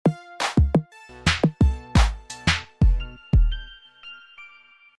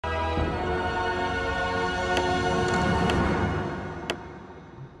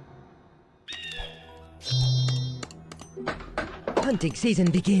hunting season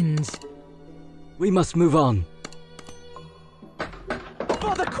begins. We must move on.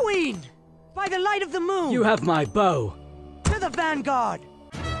 For the Queen! By the light of the moon! You have my bow. To the vanguard!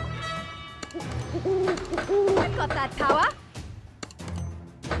 I've got that power.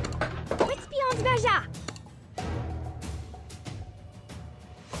 What's beyond measure?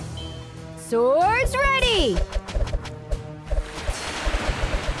 Swords ready!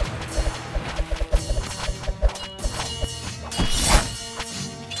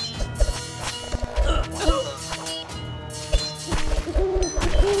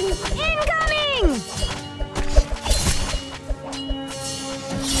 Incoming!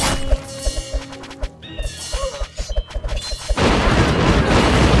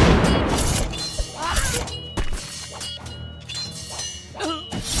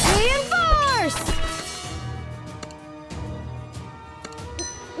 Reinforce!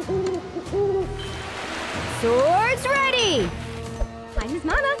 Swords ready! Time is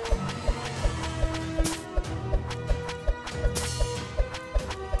mana.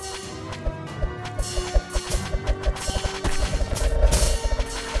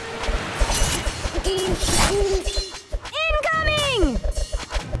 Incoming!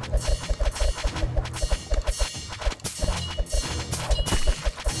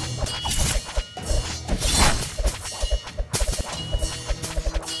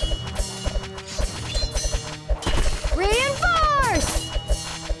 Reinforce!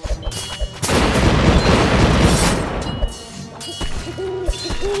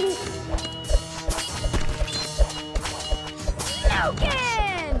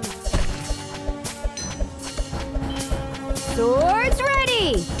 Logan! Swords ready!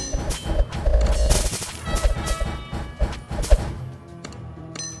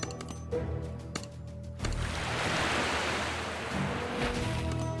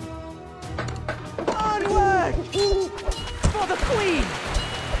 Onward! For the Queen!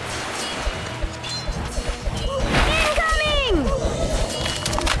 Incoming!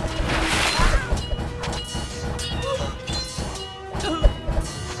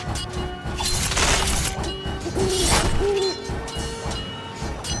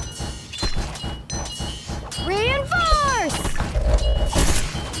 Reinforce!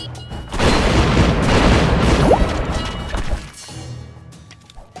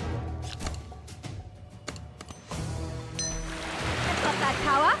 I've got that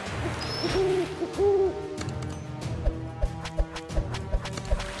power.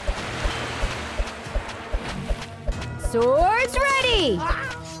 Swords ready!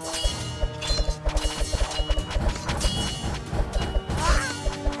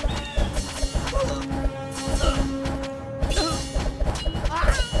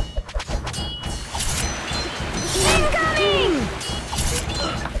 Incoming!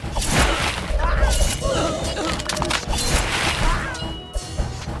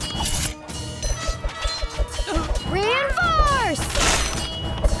 Reinforce!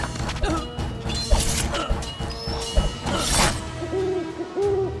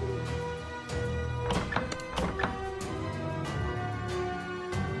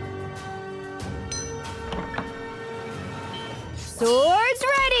 Swords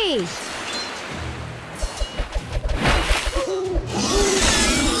ready!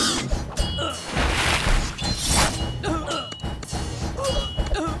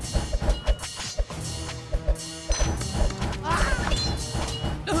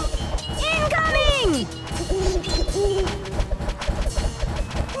 Incoming!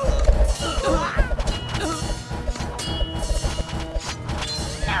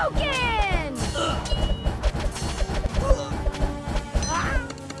 Logan!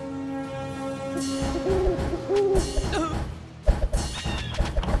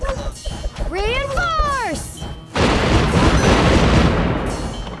 Reinforce!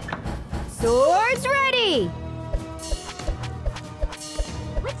 Swords ready!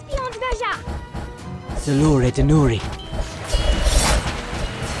 What's beyond measure? Salure Denuri.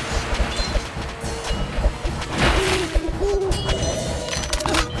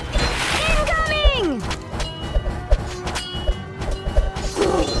 Incoming!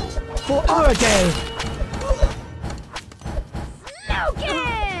 For Aragale!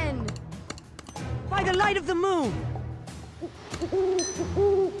 Logan! By the light of the moon!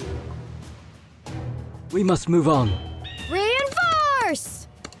 We must move on. Reinforce!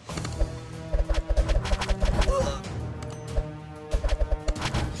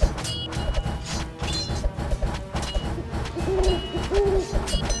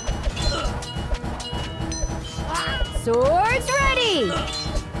 Swords ready!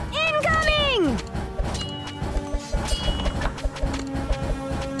 Incoming!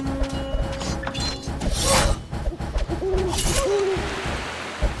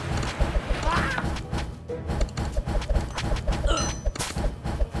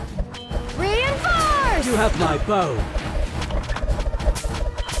 have my bow.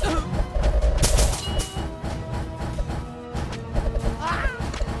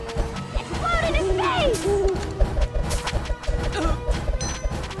 Explode into space!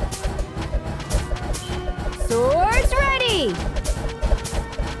 Swords ready!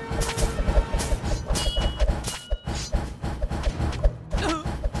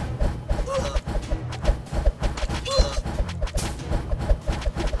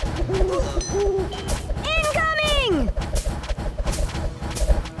 Incoming!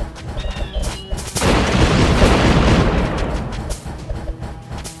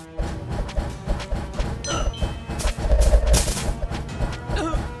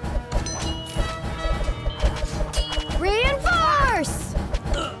 Reinforce!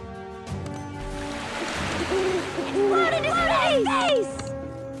 Explode into space!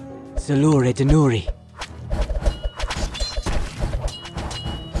 Salure Denuri.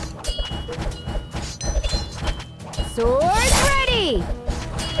 Swords ready!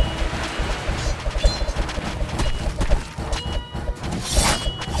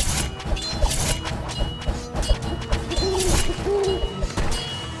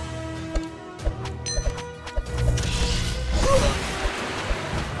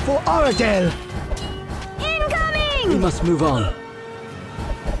 For Oradell! Incoming! We must move on.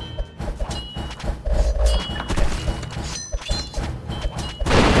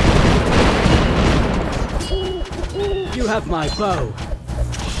 You have my bow.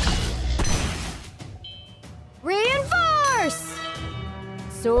 Reinforce!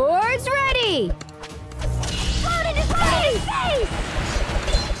 Swords ready! Explode into space!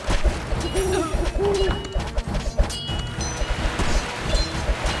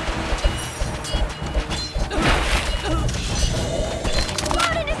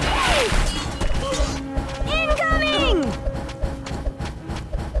 Explode into space! Incoming!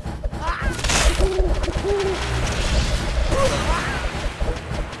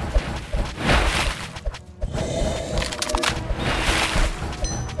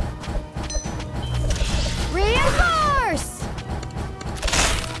 Reinforce!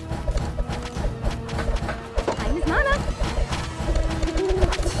 Time is not up.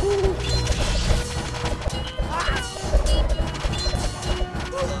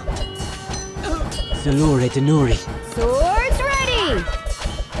 Salure Denuri. Swords ready!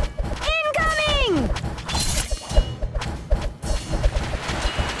 Incoming!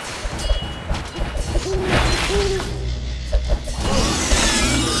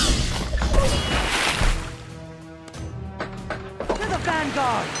 To the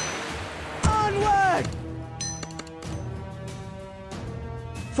vanguard! Onward!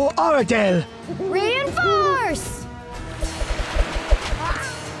 For Oradell! Reinforce!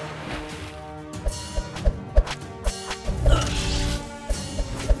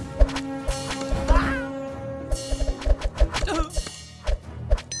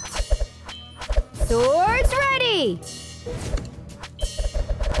 Swords ready!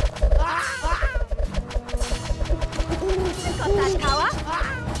 Got that power?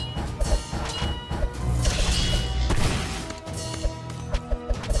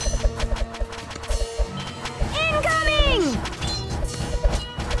 Incoming!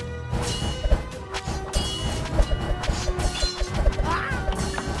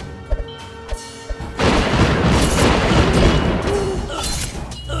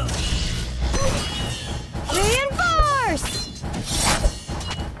 Reinforce!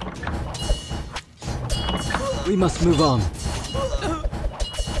 We must move on.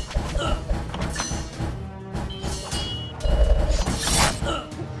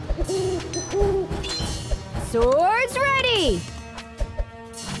 Swords ready!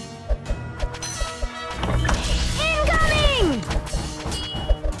 Incoming!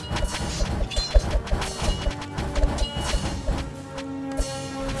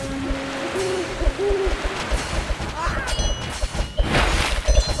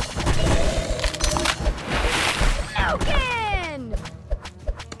 Logan!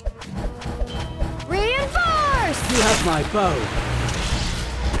 Reinforce! You have my bow.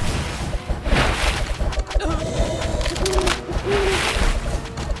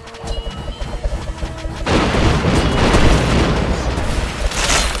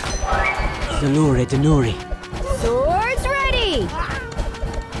 Salure Denuri. Swords ready!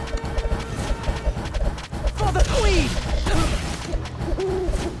 For the Queen!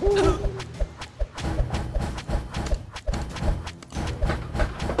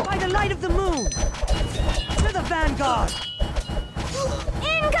 By the light of the moon! To the vanguard!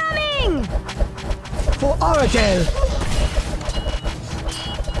 Incoming! For Oradell!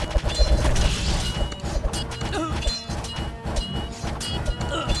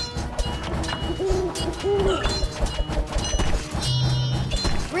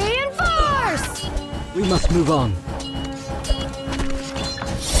 must move on.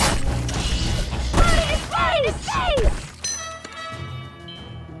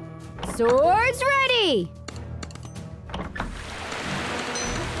 Swords ready!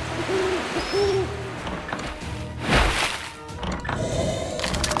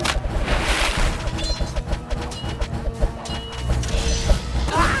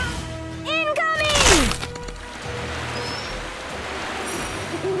 Incoming!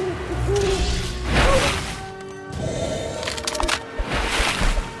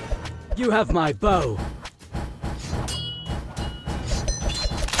 You have my bow.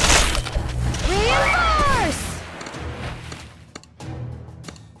 Reinforce!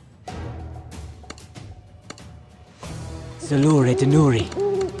 Salure Denuri.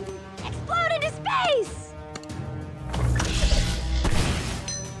 Explode into space!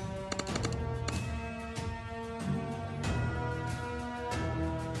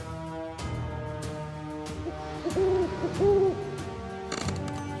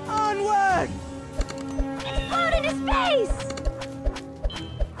 Onward! Explode into space!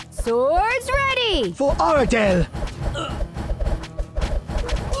 Swords ready! For Oradell!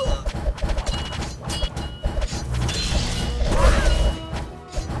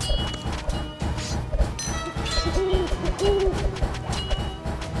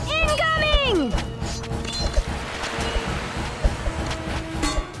 Incoming!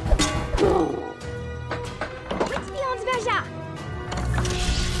 What's beyond measure?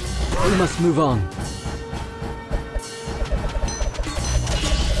 We must move on.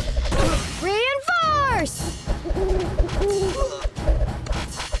 Reinforce!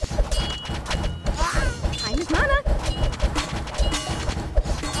 Time is mana.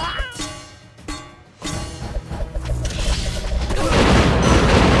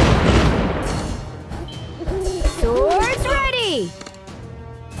 Swords ready!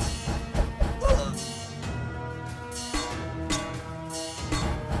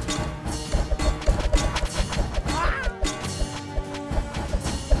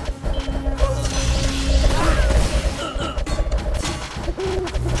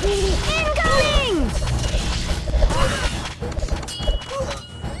 Incoming!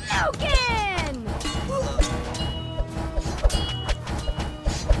 Logan!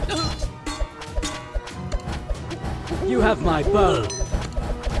 You have my bow.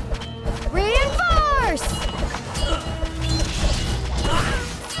 Reinforce!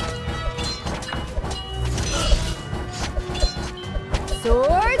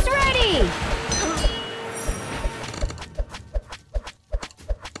 Swords ready!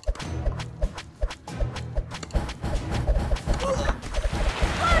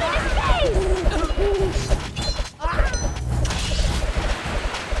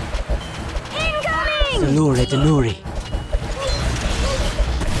 Incoming! Salure Denuri.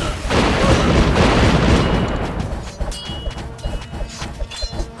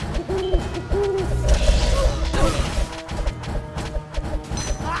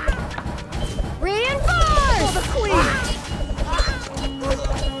 Reinforce! The Queen!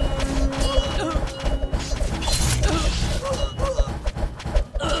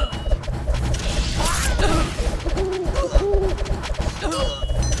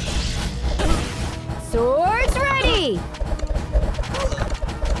 Swords ready!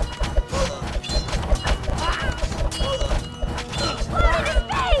 Explode into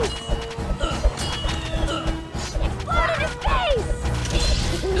space! Explode into space!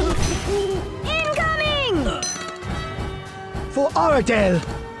 Incoming! For Oradell!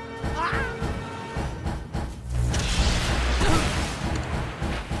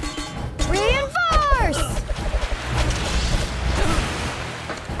 Reinforce!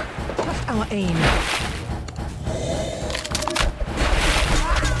 What's our aim?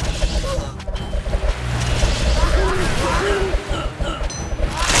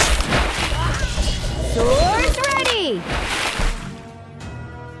 Swords ready!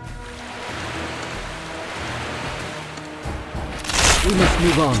 We must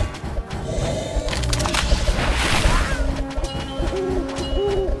move on.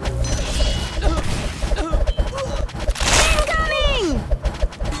 Incoming!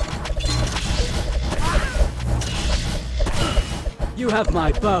 You have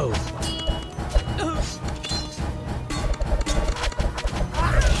my bow.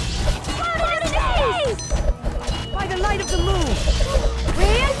 Explode into space! By the light of the moon!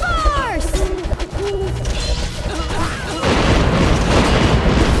 Reinforce!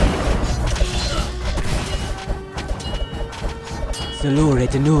 Salure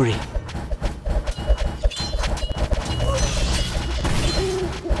Denuri.